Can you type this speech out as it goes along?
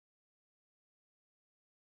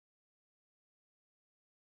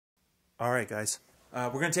All right, guys.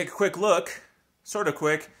 We're going to take a quick look, sort of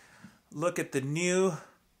quick, look at the new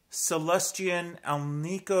Celestion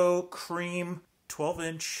Alnico Cream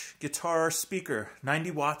 12-inch guitar speaker,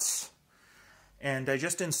 90 watts. And I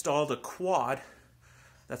just installed a quad,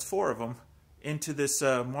 that's 4 of them, into this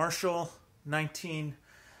Marshall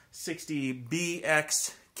 1960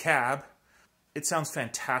 BX cab. It sounds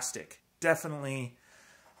fantastic. Definitely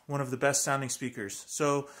one of the best sounding speakers.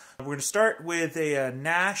 So we're going to start with a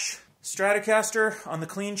Nash Stratocaster on the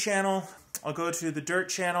clean channel. I'll go to the dirt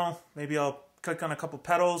channel. Maybe I'll click on a couple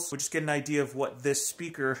pedals. We'll just get an idea of what this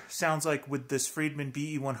speaker sounds like with this Friedman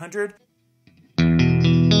BE-100.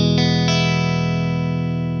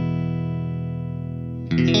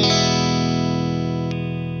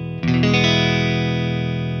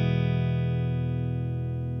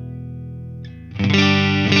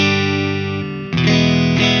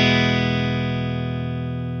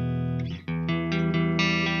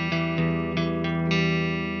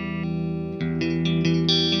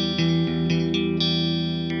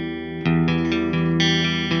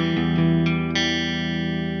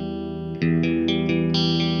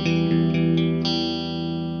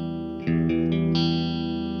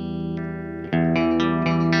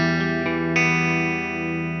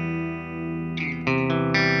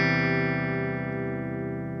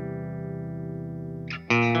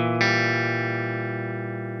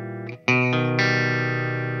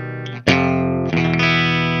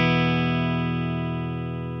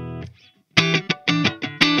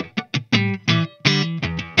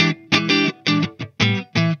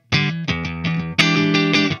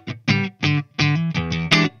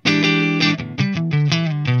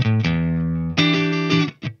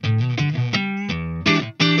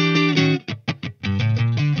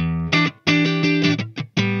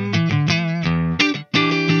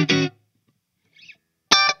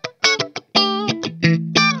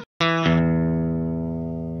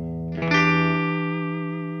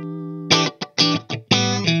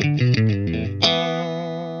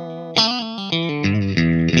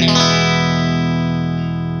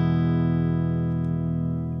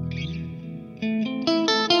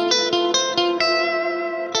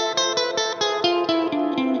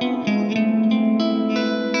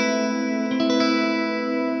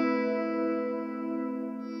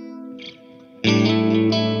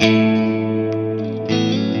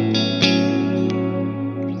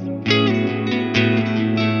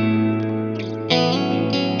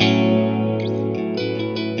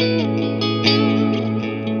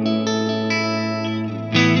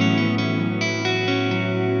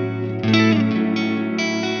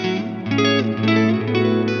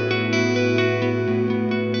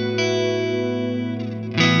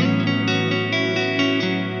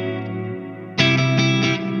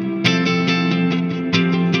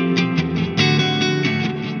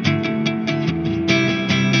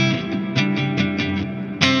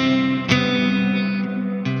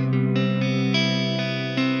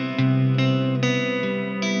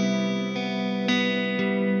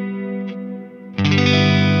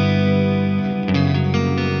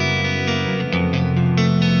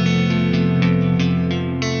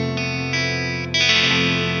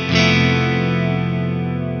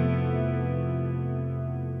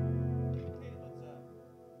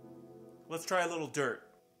 Let's try a little dirt.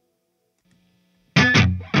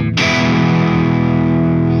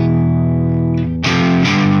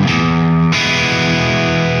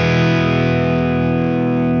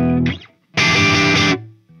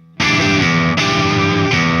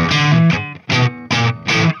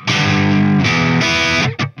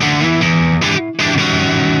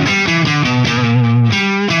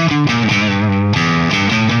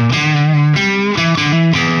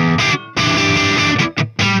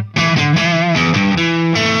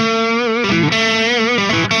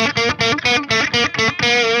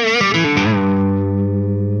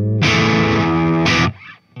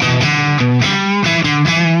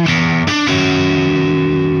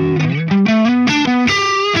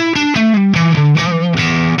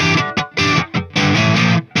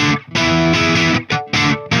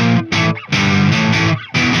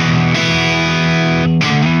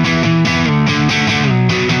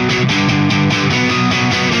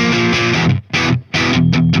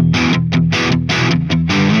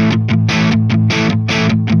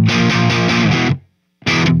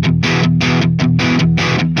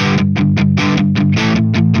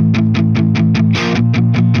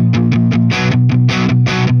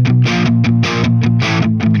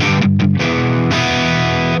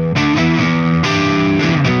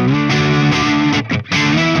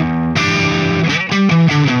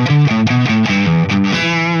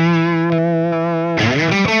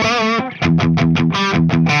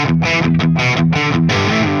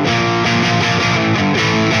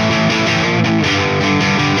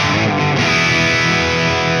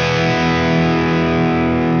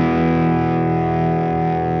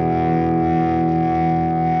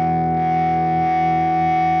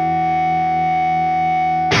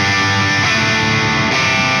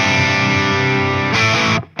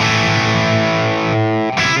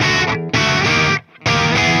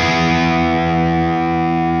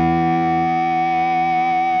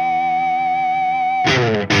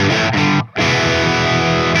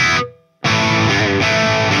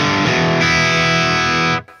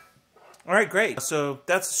 great. So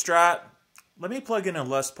that's a Strat. Let me plug in a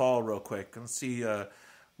Les Paul real quick and see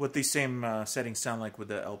what these same settings sound like with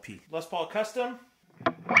the LP. Les Paul Custom.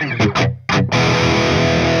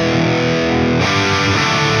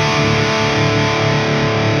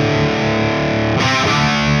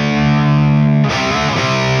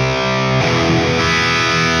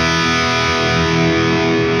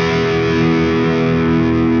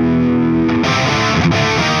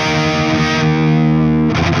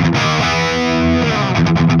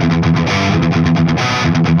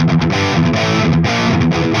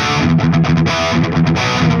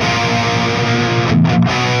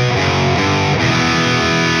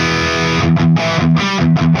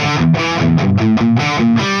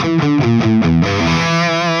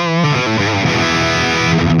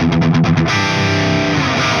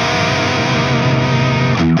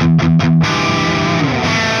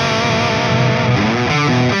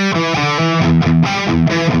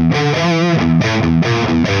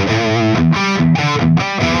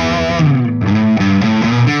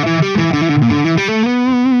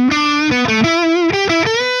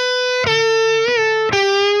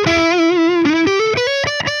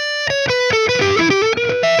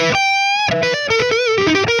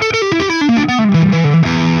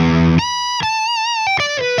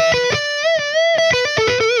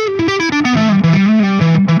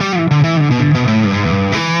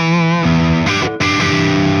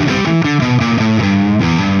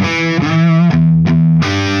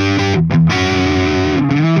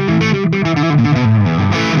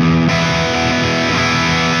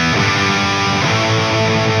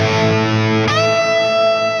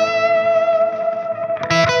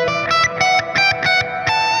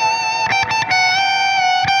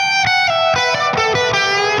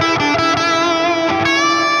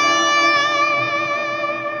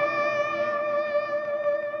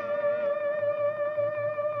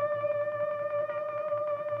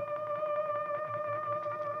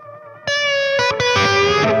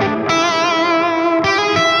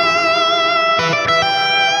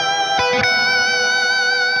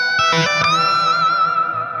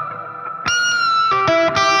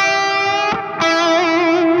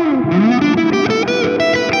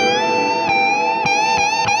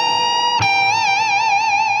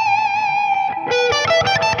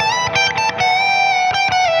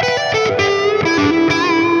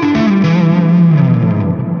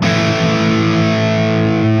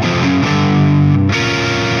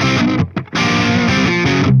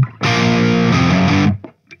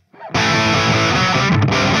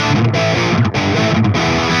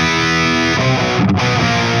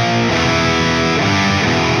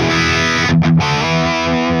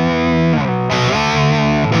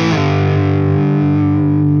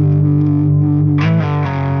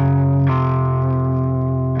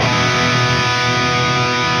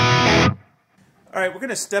 Alright, we're going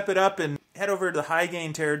to step it up and head over to the high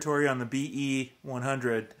gain territory on the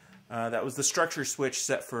BE-100. That was the structure switch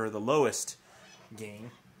set for the lowest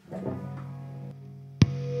gain.